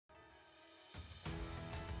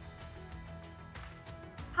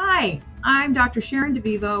Hi, I'm Dr. Sharon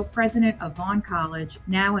DeVivo, president of Vaughn College,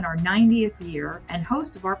 now in our 90th year, and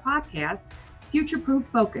host of our podcast, Futureproof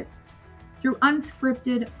Focus. Through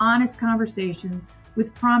unscripted, honest conversations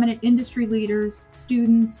with prominent industry leaders,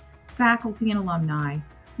 students, faculty, and alumni,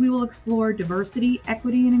 we will explore diversity,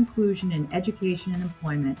 equity, and inclusion in education and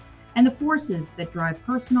employment, and the forces that drive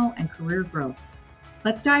personal and career growth.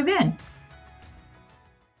 Let's dive in.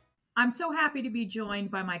 I'm so happy to be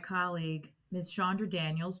joined by my colleague, Ms. Chaundra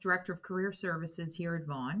Daniels, Director of Career Services here at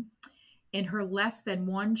Vaughn. In her less than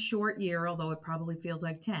one short year, although it probably feels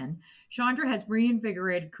like 10, Chaundra has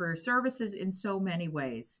reinvigorated career services in so many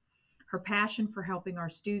ways. Her passion for helping our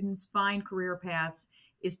students find career paths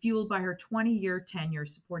is fueled by her 20-year tenure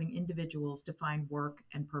supporting individuals to find work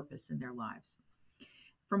and purpose in their lives.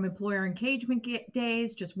 From employer engagement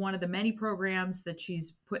days, just one of the many programs that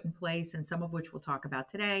she's put in place, and some of which we'll talk about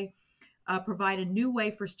today, provide a new way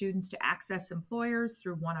for students to access employers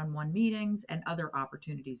through one-on-one meetings and other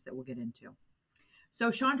opportunities that we'll get into.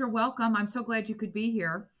 So Chaundra, welcome. I'm so glad you could be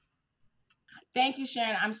here. Thank you,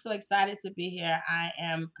 Sharon. I'm so excited to be here. I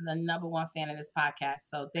am the number one fan of this podcast.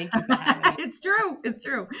 So thank you for having me. It's true. It's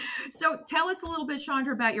true. So tell us a little bit,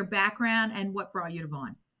 Chaundra, about your background and what brought you to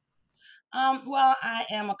Vaughn. Well, I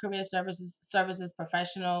am a career services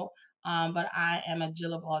professional, but I am a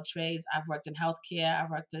Jill of all trades. I've worked in healthcare. I've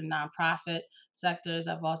worked in nonprofit sectors.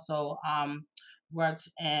 I've also worked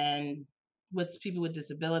with people with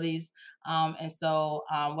disabilities.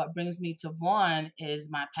 What brings me to Vaughn is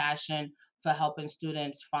my passion for helping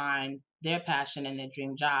students find their passion and their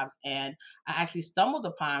dream jobs. And I actually stumbled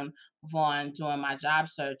upon Vaughn during my job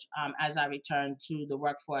search as I returned to the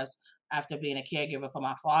workforce after being a caregiver for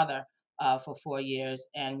my father for 4 years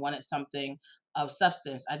and wanted something of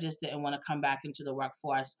substance. I just didn't want to come back into the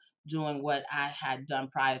workforce doing what I had done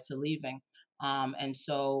prior to leaving. And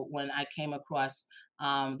so when I came across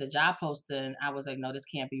the job posting, I was like, no, this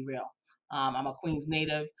can't be real. I'm a Queens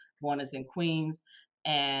native, born is in Queens.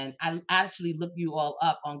 And I actually looked you all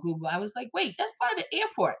up on Google. I was like, wait, that's part of the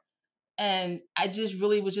airport. And I just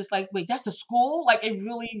really was just like, wait, that's a school? Like it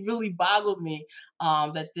really, really boggled me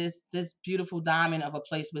that this beautiful diamond of a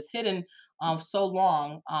place was hidden so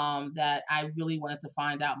long that I really wanted to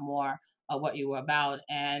find out more of what you were about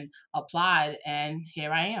and applied. And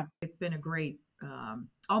here I am. It's been a great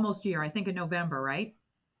almost year, I think in November, right?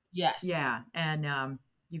 Yes. Yeah. And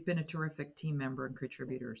you've been a terrific team member and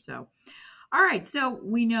contributor. So, all right. So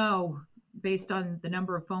we know based on the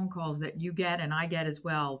number of phone calls that you get and I get as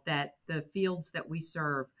well, that the fields that we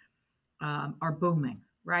serve are booming,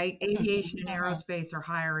 right? Aviation and aerospace are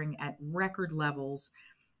hiring at record levels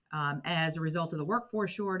as a result of the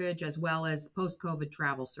workforce shortage, as well as post-COVID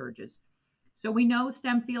travel surges. So we know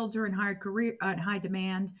STEM fields are in high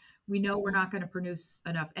demand. We know we're not going to produce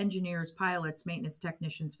enough engineers, pilots, maintenance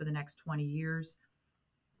technicians for the next 20 years.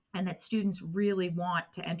 And that students really want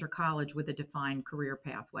to enter college with a defined career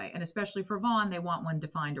pathway. And especially for Vaughn, they want one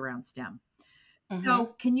defined around STEM. So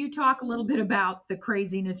can you talk a little bit about the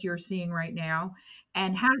craziness you're seeing right now?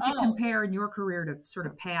 And how does it compare in your career to sort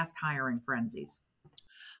of past hiring frenzies?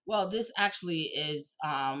 Well, this actually is,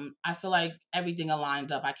 I feel like everything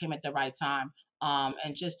aligned up. I came at the right time.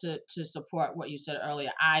 And just to support what you said earlier,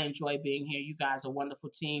 I enjoy being here. You guys are a wonderful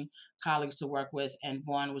team, colleagues to work with, and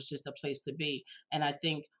Vaughn was just a place to be. And I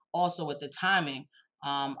think also with the timing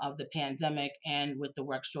of the pandemic and with the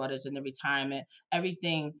work shortage and the retirement,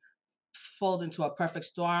 everything folded into a perfect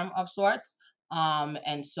storm of sorts.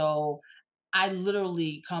 And so I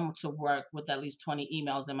literally come to work with at least 20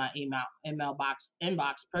 emails in my email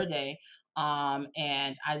inbox per day.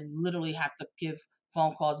 And I literally have to give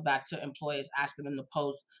phone calls back to employers asking them to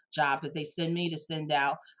post jobs that they send me to send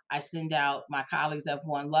out. I send out my colleagues,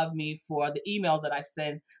 everyone love me for the emails that I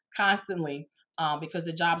send constantly because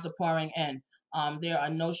the jobs are pouring in. There are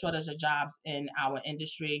no shortage of jobs in our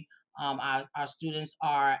industry. Our students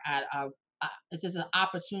are at it is an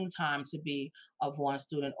opportune time to be a Vaughn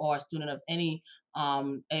student or a student of any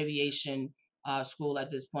aviation school at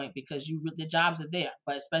this point because the jobs are there.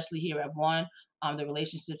 But especially here at Vaughn, the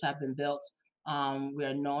relationships have been built. We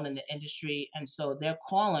are known in the industry, and so they're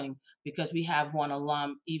calling because we have Vaughn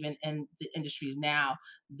alum even in the industries now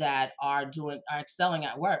that are excelling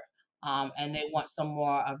at work, and they want some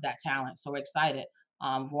more of that talent. So we're excited.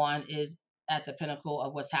 Vaughn is at the pinnacle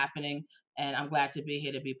of what's happening, and I'm glad to be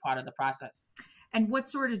here to be part of the process. And what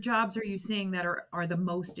sort of jobs are you seeing that are the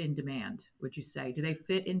most in demand, would you say? Do they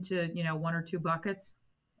fit into, one or two buckets?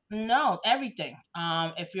 No, everything.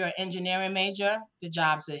 If you're an engineering major, the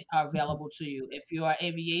jobs are available to you. If you're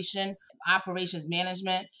aviation, operations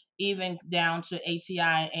management, even down to ATI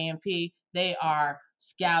and AMP, they are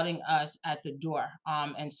scouting us at the door.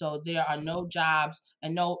 And so there are no jobs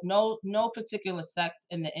and no particular sect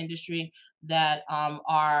in the industry that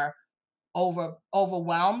are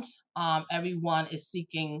overwhelmed. Everyone is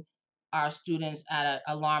seeking our students at an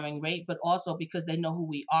alarming rate, but also because they know who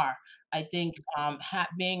we are. I think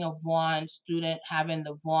being a Vaughn student, having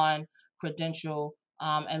the Vaughn credential,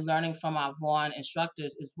 and learning from our Vaughn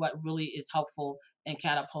instructors is what really is helpful in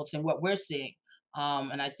catapulting what we're seeing.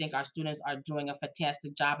 And I think our students are doing a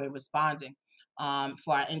fantastic job in responding.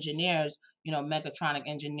 For our engineers, mechatronic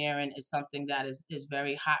engineering is something that is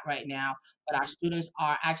very hot right now, but our students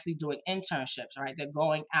are actually doing internships, right? They're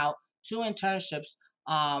going out to internships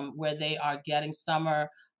where they are getting summer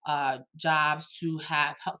jobs to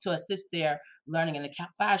have help to assist their learning in the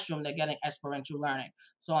classroom. They're getting experiential learning.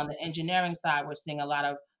 So on the engineering side, we're seeing a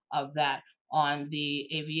lot of that. On the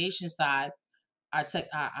aviation side, our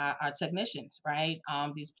technicians, right?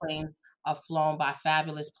 These planes are flown by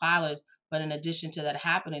fabulous pilots, but in addition to that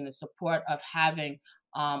happening, the support of having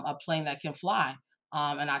a plane that can fly,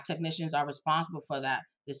 and our technicians are responsible for that,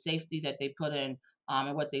 the safety that they put in,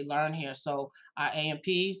 and what they learn here. So our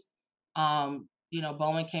AMPs,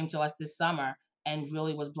 Boeing came to us this summer and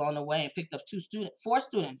really was blown away and picked up four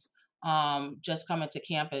students, just coming to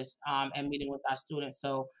campus and meeting with our students.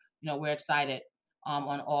 So we're excited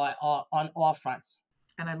on all fronts.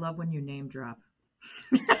 And I love when you name drop.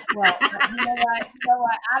 Well, you know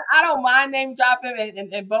what? I don't mind name dropping,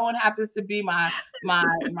 and Bowen happens to be my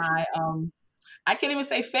I can't even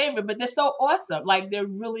say favorite, but they're so awesome. Like they're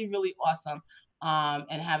really, really awesome.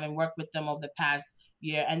 And having worked with them over the past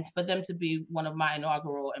year, and for them to be one of my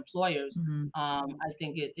inaugural employers, Mm-hmm. I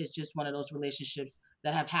think it's just one of those relationships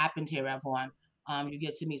that have happened here at Vaughn. You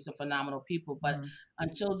get to meet some phenomenal people, but Mm-hmm.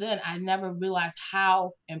 until then, I never realized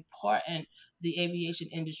how important the aviation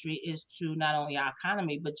industry is to not only our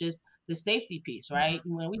economy, but just the safety piece, right?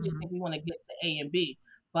 When we just Mm-hmm. think we want to get to A and B,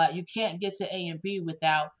 but you can't get to A and B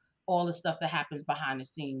without all the stuff that happens behind the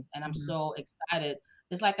scenes. And I'm Mm-hmm. so excited.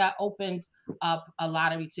 It's like I opened up a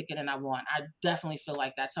lottery ticket and I won. I definitely feel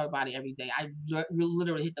like that to everybody every day. I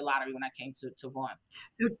literally hit the lottery when I came to Vaughn.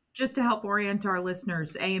 So just to help orient our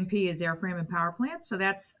listeners, A&P is airframe and power plant. So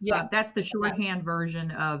Yeah. that's the Yeah. shorthand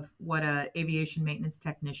version of what a aviation maintenance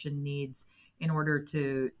technician needs in order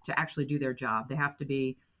to actually do their job. They have to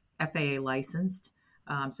be FAA licensed.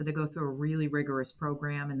 So they go through a really rigorous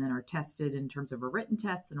program and then are tested in terms of a written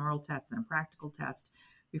test, an oral test, and a practical test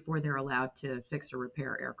before they're allowed to fix or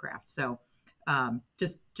repair aircraft. So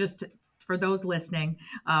just for those listening,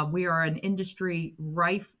 we are an industry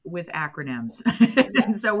rife with acronyms. Yeah.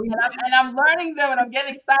 And so And I'm learning them and I'm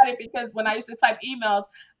getting excited because when I used to type emails,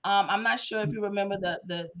 I'm not sure if you remember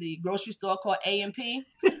the grocery store called A&P.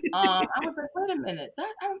 I was like, wait a minute,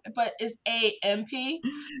 but it's AMP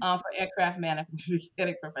for aircraft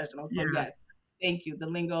mechanic professionals. So yeah, yes, thank you. The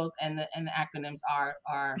lingos and the acronyms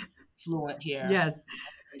are fluent here yes. in the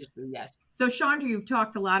industry. Yes. So Chaundra, you've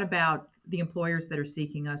talked a lot about the employers that are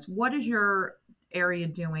seeking us. What is your area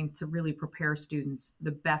doing to really prepare students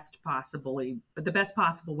the best possible way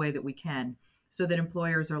that we can so that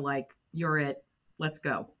employers are like, you're it, let's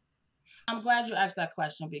go. I'm glad you asked that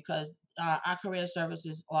question because our career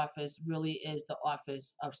services office really is the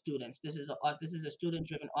office of students. This is a student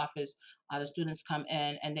driven office. The students come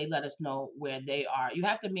in and they let us know where they are. You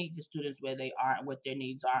have to meet the students where they are and what their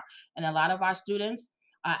needs are. And a lot of our students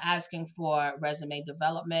are asking for resume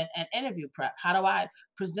development and interview prep. How do I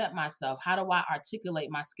present myself? How do I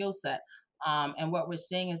articulate my skill set? And what we're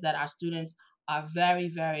seeing is that our students are very,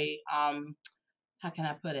 very how can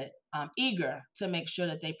I put it, eager to make sure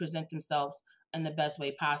that they present themselves in the best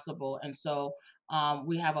way possible. And so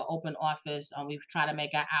we have an open office. We try to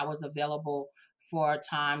make our hours available for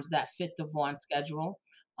times that fit the Vaughn schedule,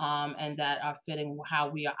 and that are fitting how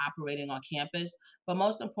we are operating on campus. But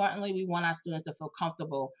most importantly, we want our students to feel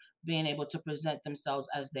comfortable being able to present themselves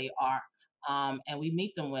as they are. And we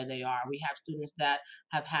meet them where they are. We have students that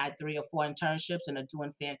have had 3 or 4 internships and are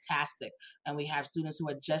doing fantastic. And we have students who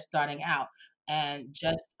are just starting out. And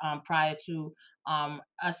just prior to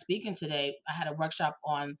us speaking today, I had a workshop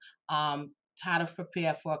on how to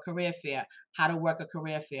prepare for a career fair, how to work a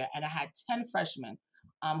career fair. And I had 10 freshmen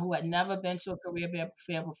who had never been to a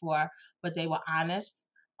fair before, but they were honest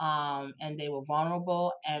and they were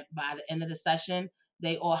vulnerable. And by the end of the session,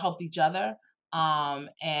 they all helped each other.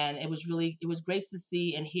 And it was great to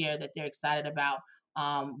see and hear that they're excited about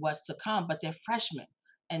what's to come, but they're freshmen.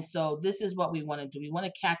 And so this is what we want to do. We want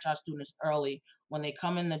to catch our students early when they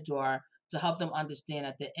come in the door to help them understand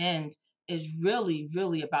at the end is really,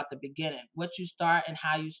 really about the beginning. What you start and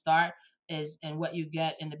how you start is, and what you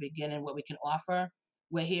get in the beginning, what we can offer,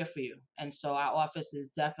 we're here for you. And so our office is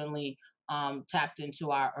definitely tapped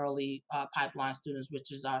into our early pipeline students,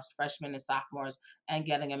 which is our freshmen and sophomores, and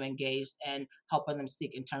getting them engaged and helping them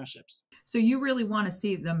seek internships. So you really want to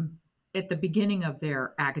see them at the beginning of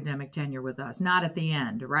their academic tenure with us, not at the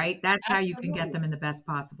end, right? That's how you can get Absolutely. them in the best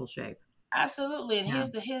possible shape. Absolutely. And Yeah.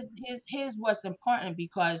 here's what's important,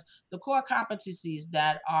 because the core competencies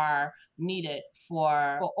that are needed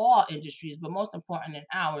for all industries, but most important in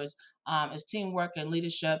ours, is teamwork and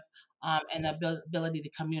leadership, and the ability to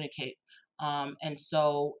communicate. And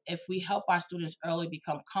so if we help our students early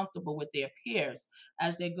become comfortable with their peers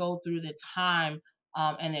as they go through the time,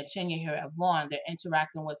 and their tenure here at Vaughn, they're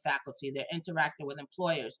interacting with faculty, they're interacting with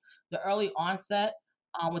employers. The early onset,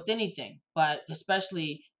 with anything, but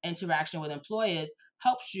especially interaction with employers,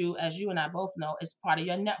 helps you, as you and I both know, is part of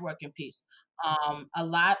your networking piece. A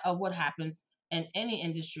lot of what happens in any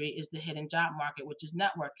industry is the hidden job market, which is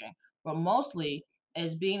networking, but mostly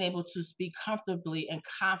is being able to speak comfortably and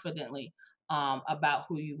confidently, about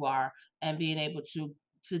who you are, and being able to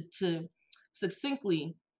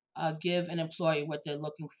succinctly give an employee what they're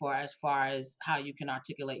looking for as far as how you can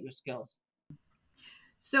articulate your skills.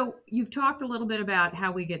 So you've talked a little bit about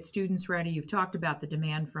how we get students ready. You've talked about the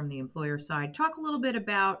demand from the employer side. Talk a little bit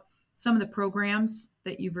about some of the programs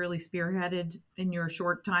that you've really spearheaded in your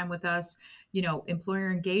short time with us.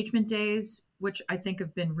 Employer engagement days, which I think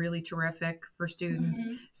have been really terrific for students.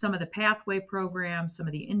 Mhm. Some of the pathway programs, some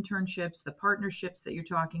of the internships, the partnerships that you're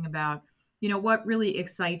talking about. What really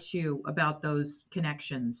excites you about those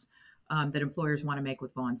connections that employers want to make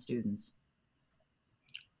with Vaughn students?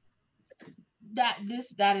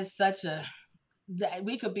 That is such a that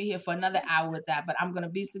we could be here for another hour with that, but I'm going to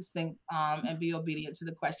be succinct, and be obedient to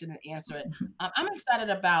the question and answer it. I'm excited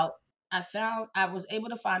about. I was able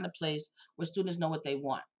to find a place where students know what they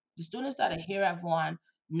want. The students that are here at Vaughn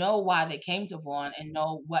know why they came to Vaughn and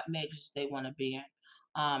know what majors they want to be in.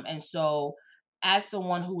 And so, as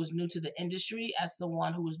someone who was new to the industry, as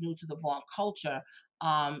someone who was new to the Vaughn culture,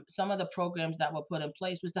 some of the programs that were put in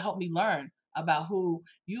place was to help me learn about who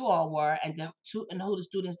you all were, and and who the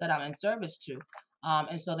students that I'm in service to.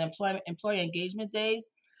 And so the employee engagement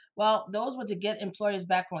days, well, those were to get employers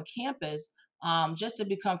back on campus, just to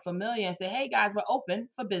become familiar and say, hey guys, we're open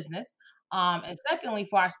for business. And secondly,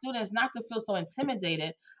 for our students not to feel so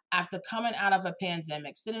intimidated after coming out of a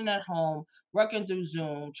pandemic, sitting at home, working through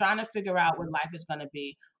Zoom, trying to figure out what life is going to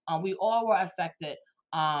be. We all were affected,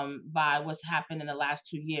 by what's happened in the last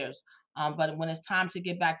 2 years. But when it's time to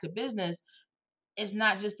get back to business, it's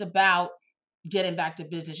not just about getting back to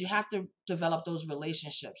business. You have to develop those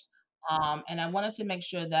relationships. And I wanted to make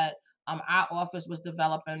sure that, our office was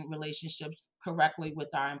developing relationships correctly with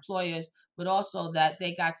our employers, but also that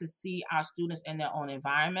they got to see our students in their own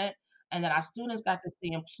environment, and that our students got to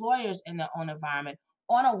see employers in their own environment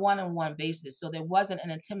on a one-on-one basis. So there wasn't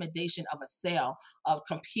an intimidation of a sale, of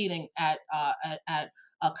competing at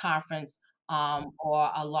a conference,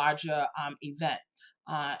 or a larger event.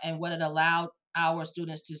 And what it allowed our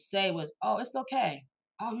students to say was, oh, it's okay.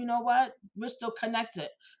 Oh, you know what? We're still connected.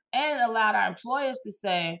 And it allowed our employers to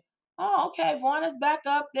say, oh, okay, Vaughn is back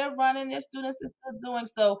up. They're running. Their students are still doing.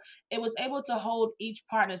 So it was able to hold each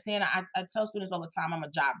partner's hand. I tell students all the time, I'm a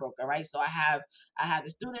job broker, right? So I have the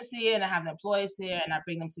students here and I have the employees here, and I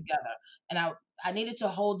bring them together. And I needed to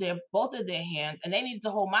hold both of their hands, and they needed to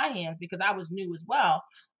hold my hands because I was new as well,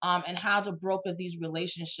 and how to broker these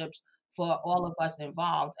relationships for all of us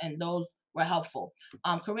involved, and those were helpful.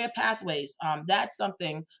 Career pathways, that's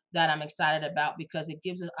something that I'm excited about, because it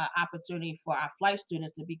gives an opportunity for our flight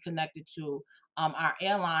students to be connected to, our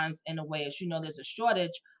airlines in a way, as you know, there's a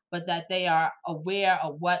shortage, but that they are aware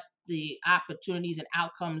of what the opportunities and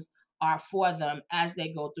outcomes are for them as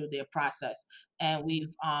they go through their process. And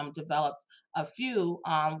we've developed a few,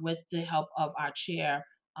 with the help of our chair,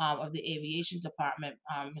 of the aviation department,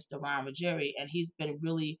 Mr. Ron Ruggieri, and he's been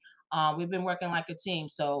really, we've been working like a team.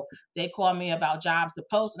 So they called me about jobs to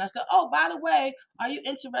post, and I said, "Oh, by the way, are you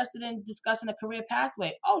interested in discussing a career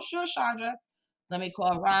pathway?" "Oh, sure, Chaundra." Let me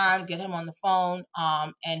call Ron, get him on the phone,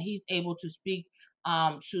 and he's able to speak,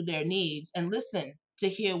 to their needs and listen to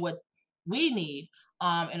hear what we need,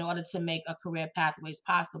 in order to make a career pathways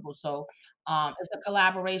possible. So it's a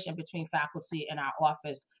collaboration between faculty and our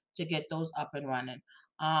office to get those up and running.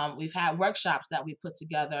 We've had workshops that we put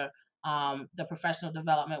together, the professional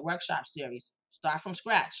development workshop series, start from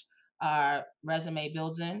scratch, resume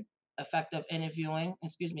building, effective interviewing,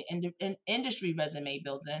 excuse me, industry resume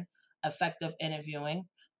building, effective interviewing,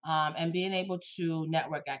 and being able to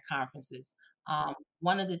network at conferences.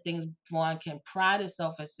 One of the things Vaughn can pride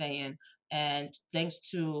itself as saying, and thanks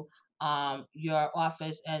to your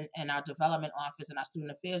office and our development office and our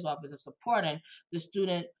student affairs office of supporting the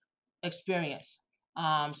student experience.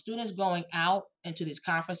 Students going out into these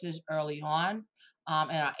conferences early on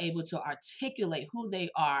and are able to articulate who they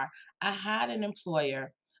are. I had an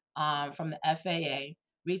employer from the FAA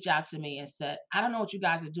reach out to me and said, I don't know what you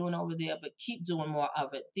guys are doing over there, but keep doing more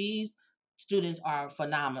of it. These students are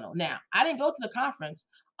phenomenal. Now, I didn't go to the conference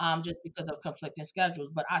just because of conflicting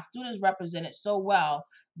schedules, but our students represented so well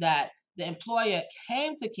that the employer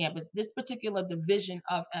came to campus. This particular division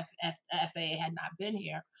of FAA had not been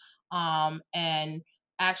here, and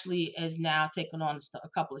actually is now taking on a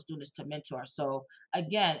couple of students to mentor. So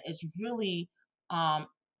again, it's really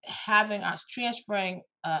having us transferring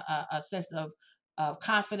a sense of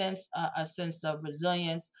confidence, a sense of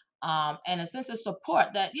resilience, and a sense of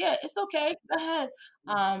support that, yeah, it's okay, go ahead.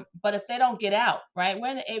 But if they don't get out, right,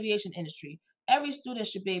 we're in the aviation industry. Every student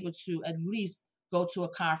should be able to at least go to a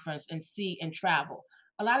conference and see and travel.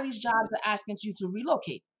 A lot of these jobs are asking you to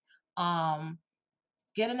relocate. Um,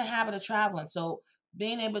 get in the habit of traveling. So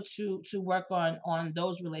being able to work on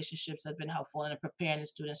those relationships have been helpful in preparing the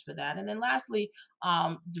students for that. And then lastly,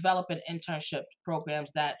 developing internship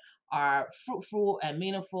programs that are fruitful and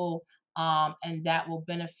meaningful, and that will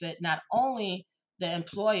benefit not only the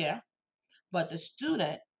employer but the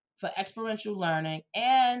student for experiential learning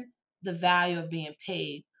and the value of being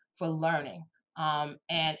paid for learning,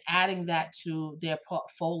 and adding that to their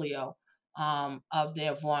portfolio of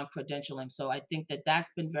their Vaughn credentialing. So I think that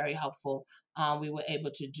that's been very helpful. We were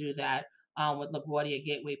able to do that with LaGuardia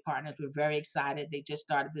Gateway Partners. We're very excited. They just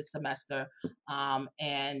started this semester,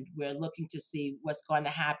 and we're looking to see what's going to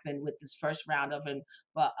happen with this first round of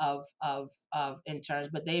interns.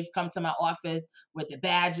 But they've come to my office with the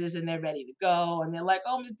badges and they're ready to go. And they're like,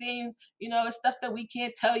 "Oh, Ms. Deans, it's stuff that we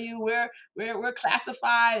can't tell you. We're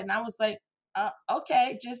classified." And I was like,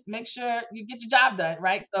 "Okay, just make sure you get your job done,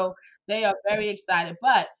 right?" So they are very excited.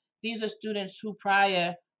 But these are students who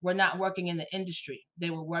prior were not working in the industry; they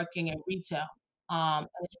were working in retail. And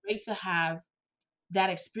it's great to have that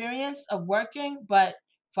experience of working, but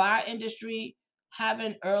for our industry,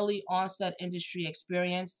 having early onset industry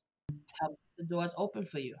experience helps the doors open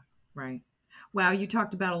for you. Right. Wow, you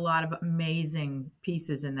talked about a lot of amazing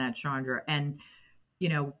pieces in that, Chandra. And,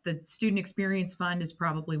 the Student Experience Fund is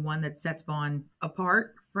probably one that sets Vaughn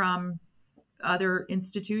apart from other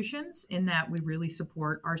institutions in that we really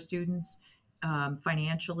support our students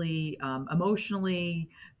financially, emotionally,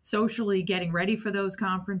 socially, getting ready for those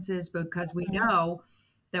conferences because we Mhm. know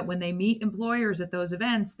that when they meet employers at those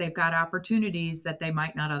events, they've got opportunities that they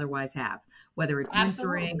might not otherwise have, whether it's mentoring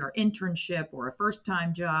Absolutely. or internship or a first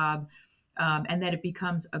time job, and that it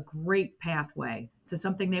becomes a great pathway to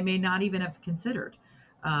something they may not even have considered.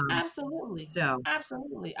 Um, Absolutely. so,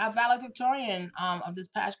 Absolutely. Our valedictorian of this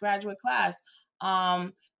past graduate class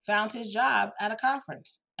found his job at a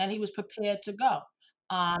conference and he was prepared to go.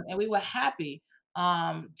 And we were happy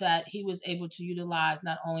that he was able to utilize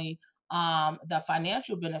not only the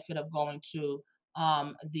financial benefit of going to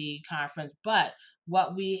the conference, but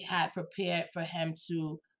what we had prepared for him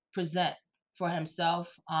to present for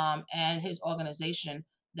himself and his organization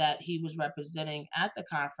that he was representing at the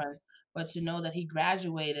conference, but to know that he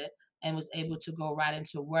graduated and was able to go right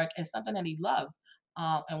into work and something that he loved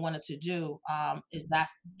and wanted to do, is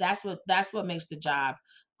that's what makes the job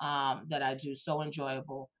that I do so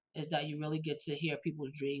enjoyable, is that you really get to hear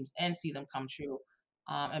people's dreams and see them come true,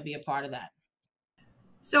 and be a part of that.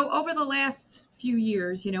 so over the last few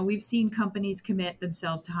years, we've seen companies commit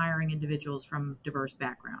themselves to hiring individuals from diverse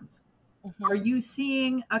backgrounds. Are Mhm. you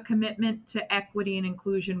seeing a commitment to equity and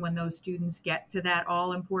inclusion when those students get to that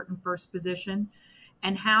all important first position?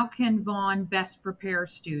 And how can Vaughn best prepare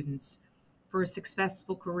students for a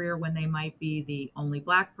successful career when they might be the only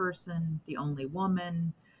Black person, the only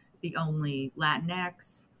woman, the only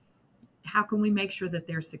Latinx? How can we make sure that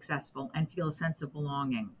they're successful and feel a sense of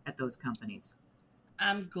belonging at those companies?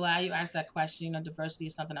 I'm glad you asked that question. Diversity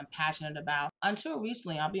is something I'm passionate about. Until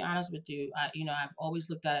recently, I'll be honest with you, I've always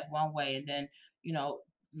looked at it one way, and then, you know,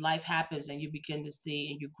 life happens and you begin to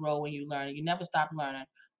see and you grow and you learn and you never stop learning.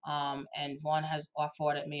 And Vaughn has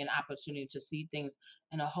afforded me an opportunity to see things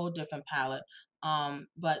in a whole different palette.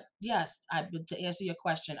 But yes, but to answer your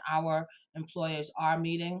question, our employers are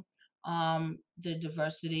meeting the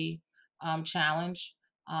diversity challenge.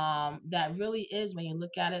 That really is, when you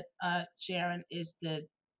look at it, Sharon, is the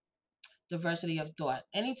diversity of thought.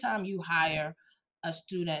 Anytime you hire a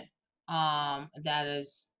student that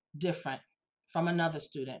is different from another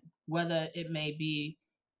student, whether it may be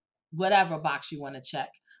whatever box you want to check.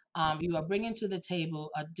 You are bringing to the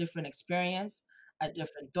table a different experience, a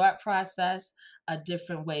different thought process, a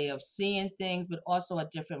different way of seeing things, but also a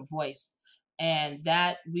different voice. And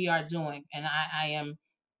that we are doing. And I am,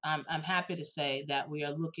 I'm happy to say that we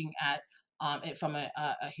are looking at it from a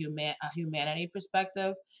humanity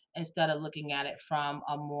perspective instead of looking at it from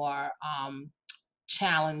a more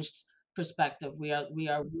challenged perspective. We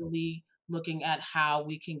are really looking at how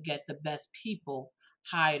we can get the best people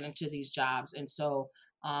hired into these jobs, and so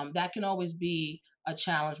that can always be a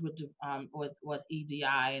challenge with EDI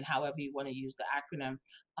and however you want to use the acronym.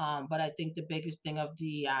 But I think the biggest thing of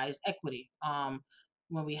DEI is equity.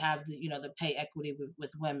 When we have the pay equity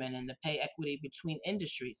with women and the pay equity between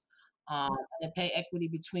industries. And the pay equity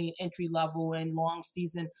between entry level and long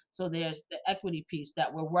season. So there's the equity piece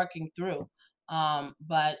that we're working through,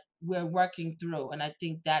 but we're working through, and I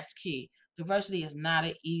think that's key. Diversity is not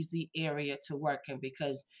an easy area to work in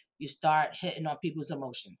because you start hitting on people's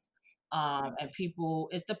emotions, and people,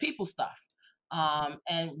 it's the people stuff,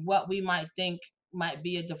 and what we might think might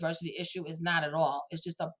be a diversity issue is not at all. It's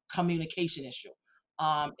just a communication issue.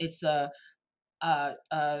 It's a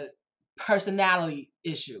personality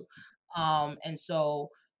issue. And so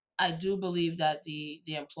I do believe that the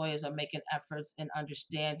employers are making efforts in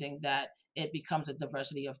understanding that it becomes a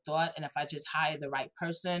diversity of thought. And if I just hire the right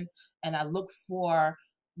person and I look for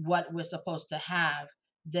what we're supposed to have,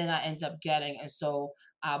 then I end up getting. And so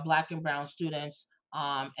our Black and brown students,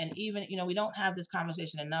 and even, we don't have this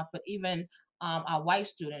conversation enough, but even our white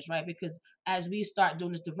students, right? Because as we start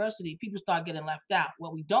doing this diversity, people start getting left out.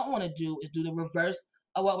 What we don't want to do is do the reverse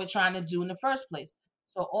of what we're trying to do in the first place.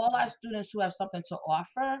 So all our students who have something to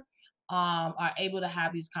offer are able to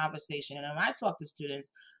have these conversations. And when I talk to students,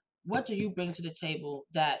 what do you bring to the table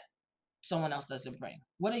that someone else doesn't bring?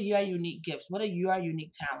 What are your unique gifts? What are your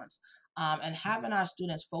unique talents? And having our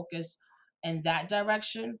students focus in that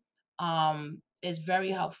direction is very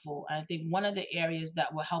helpful. And I think one of the areas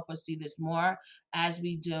that will help us see this more as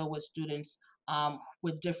we deal with students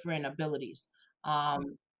with different abilities.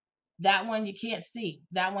 Um, that one you can't see.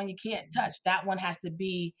 That one you can't touch. That one has to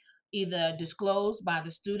be either disclosed by the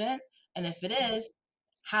student. And if it is,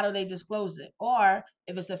 how do they disclose it? Or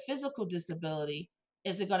if it's a physical disability,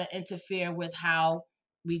 is it going to interfere with how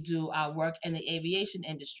we do our work in the aviation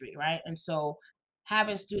industry, right? And so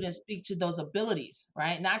having students speak to those abilities,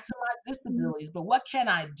 right? Not to my disabilities, but what can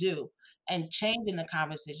I do, and changing the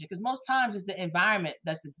conversation. Because most times it's the environment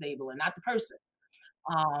that's disabling, not the person.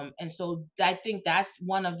 And so I think that's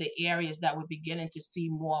one of the areas that we're beginning to see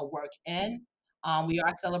more work in. We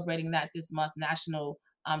are celebrating that this month. National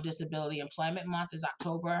Disability Employment Month is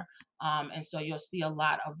October. And so you'll see a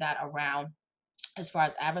lot of that around as far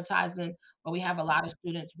as advertising. But we have a lot of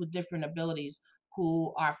students with different abilities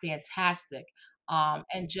who are fantastic,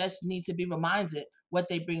 and just need to be reminded what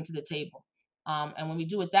they bring to the table. And when we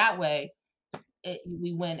do it that way,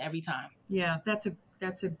 we win every time. Yeah,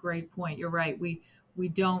 that's a great point. You're right. We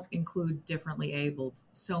don't include differently abled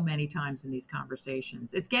so many times in these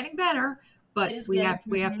conversations. It's getting better, It but is we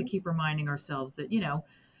getting. have to keep reminding ourselves that,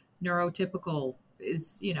 neurotypical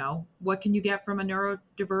is, what can you get from a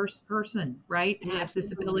neurodiverse person, right? With Absolutely.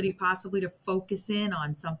 disability, possibly to focus in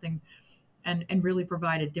on something and really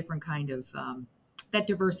provide a different kind of that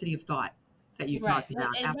diversity of thought that you Right. talked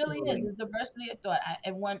about. It really is. Absolutely. The diversity of thought.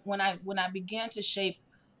 And when I began to shape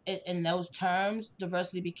it in those terms,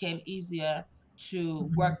 diversity became easier to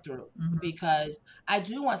Hmm. work through Hmm. because I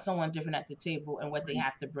do want someone different at the table and what they Right.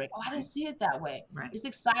 have to bring. Oh, I didn't Right. see it that way. Right. It's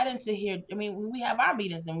exciting to hear. I mean, when we have our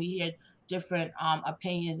meetings and we hear different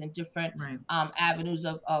opinions and different Right. avenues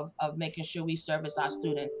of making sure we service our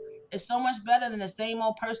students. It's so much better than the same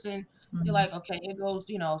old person. You're Hmm. like, okay, it goes,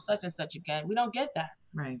 such and such again. We don't get that.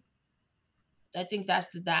 Right. I think that's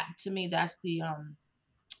that to me, that's the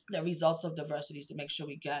results of diversity, is to make sure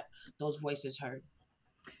we get those voices heard.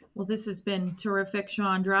 Well, this has been terrific,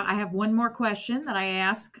 Chaundra. I have one more question that I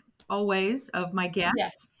ask always of my Yes.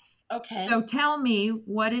 guests. Okay. So tell me,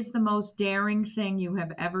 what is the most daring thing you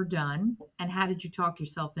have ever done, and how did you talk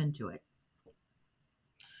yourself into it?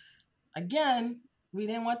 Again, we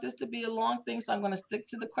didn't want this to be a long thing, so I'm going to stick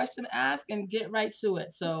to the question ask and get right to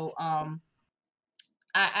it. So,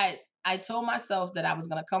 I told myself that I was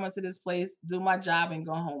going to come into this place, do my job, and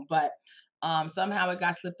go home, but somehow it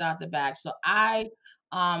got slipped out the bag. So I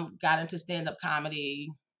got into stand up comedy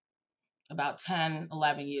about 10,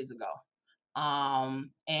 11 years ago.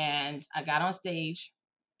 And I got on stage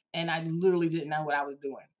and I literally didn't know what I was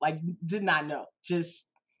doing. Like, did not know. Just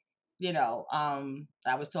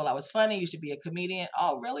I was told I was funny. You should be a comedian.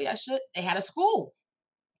 Oh, really? I should. They had a school.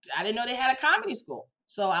 I didn't know they had a comedy school.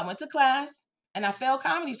 So I went to class and I failed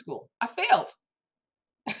comedy school. I failed.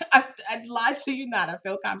 I lied to you not. I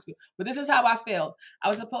failed comedy school. But this is how I failed. I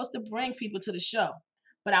was supposed to bring people to the show,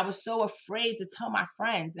 but I was so afraid to tell my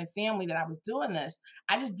friends and family that I was doing this.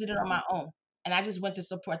 I just did it on my own. And I just went to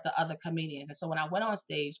support the other comedians. And so when I went on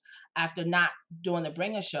stage after not doing the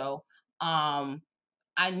bringer show,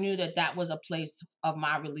 I knew that that was a place of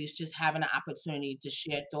my release, just having an opportunity to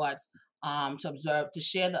share thoughts, to observe, to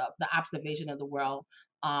share the observation of the world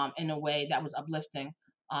in a way that was uplifting.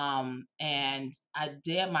 And I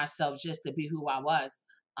dared myself just to be who I was.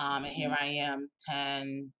 And here I am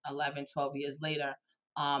 10, 11, 12 years later,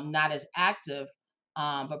 not as active.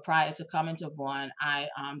 But prior to coming to Vaughn, I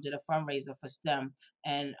did a fundraiser for STEM,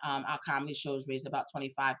 and our comedy shows raised about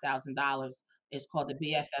 $25,000. It's called the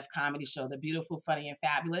BFF Comedy Show, The Beautiful, Funny, and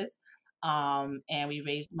Fabulous. And we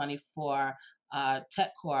raised money for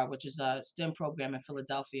Tech Core, which is a STEM program in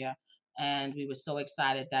Philadelphia. And we were so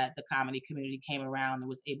excited that the comedy community came around and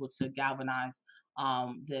was able to galvanize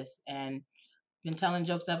this. And been telling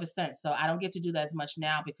jokes ever since. So I don't get to do that as much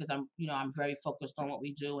now because I'm very focused on what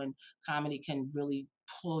we do, and comedy can really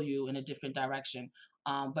pull you in a different direction.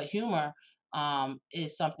 But humor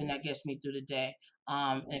is something that gets me through the day.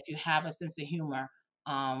 And if you have a sense of humor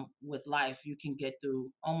with life, you can get through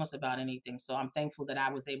almost about anything. So I'm thankful that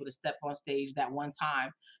I was able to step on stage that one time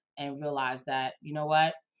and realize that, you know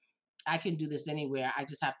what, I can do this anywhere. I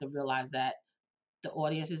just have to realize that the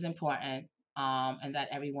audience is important, and that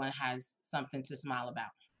everyone has something to smile about.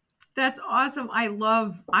 That's awesome.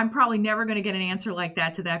 I'm probably never going to get an answer like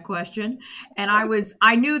that to that question. And I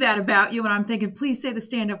knew that about you, and I'm thinking, please say the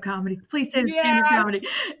stand-up comedy. Please say the Yeah, stand-up comedy.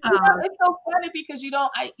 it's so funny because you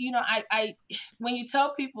don't. I when you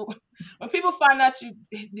tell people, when people find out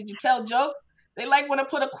did you tell jokes, they like want to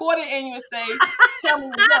put a quarter in you and say, "Tell me a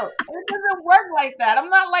joke." And it doesn't work like that. I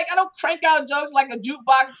don't crank out jokes like a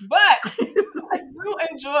jukebox, but I do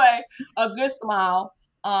enjoy a good smile.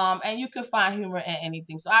 And you can find humor in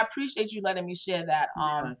anything. So I appreciate you letting me share that.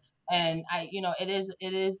 Yeah, And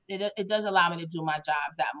it does allow me to do my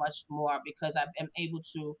job that much more because I am able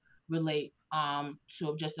to relate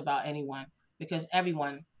to just about anyone because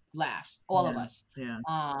everyone laughs, all of yeah, us. yeah.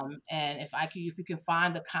 And if you can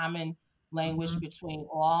find the common language Mhm. between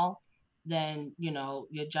all, then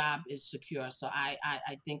your job is secure. So I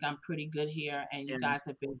think I'm pretty good here, and you Yeah. guys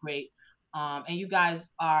have been great. And you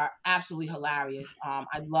guys are absolutely hilarious.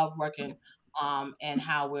 I love working and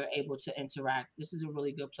how we're able to interact. This is a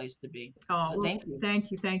really good place to be. Oh, So well, thank you. thank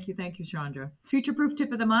you, thank you, thank you, Chaundra. Future proof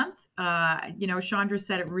tip of the month. Chaundra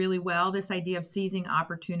said it really well. This idea of seizing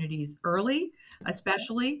opportunities early,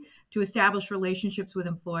 especially to establish relationships with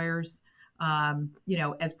employers,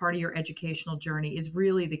 as part of your educational journey, is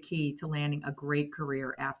really the key to landing a great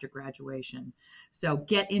career after graduation. So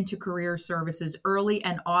get into career services early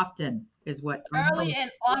and often is what, or Early more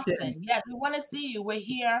and often. often. Yes, we want to see you. We're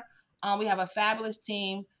here. We have a fabulous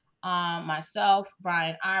team. Myself,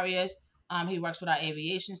 Brian Arias. He works with our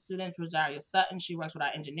aviation students. Rosaria Sutton. She works with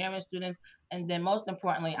our engineering students. And then most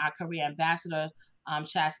importantly, our career ambassadors,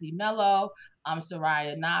 Chastity Mello,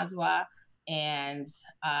 Soraya Nazwa, and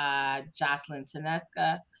Jocelyn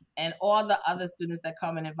Teneska, and all the other students that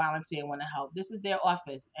come in and volunteer and want to help. This is their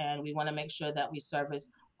office, and we want to make sure that we service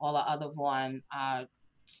all the other Vaughn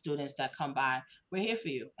students that come by. We're here for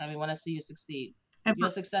you, and we want to see you succeed. And Your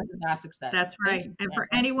success is our success. That's Thank right. you. And for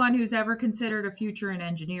anyone who's ever considered a future in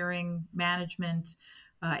engineering, management,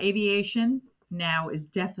 aviation, now is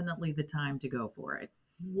definitely the time to go for it.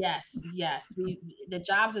 Yes, yes. The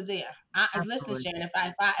jobs are there. Listen, Absolutely. Sharon.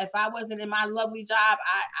 If I wasn't in my lovely job,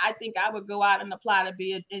 I think I would go out and apply to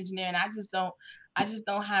be an engineer, and I just don't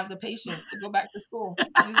have the patience to go back to school.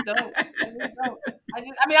 I just don't. I just don't.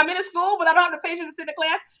 I'm in a school, but I don't have the patience to sit in the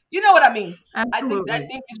class. You know what I mean? I Absolutely.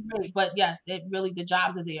 think it's great, but yes, the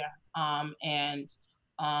jobs are there. And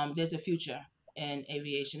there's a future in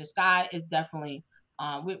aviation. The sky is definitely.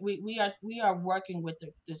 We are working with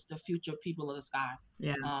the future people of the sky.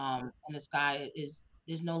 Yeah, And the sky is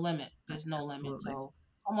there's no limit. There's no limit. absolutely. So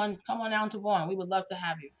come on down to Vaughn. We would love to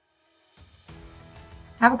have you.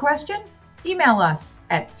 Have a question? Email us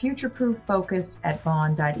at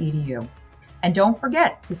futureprooffocus@vaughn.edu. And don't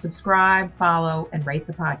forget to subscribe, follow, and rate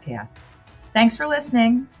the podcast. Thanks for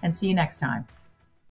listening, and see you next time.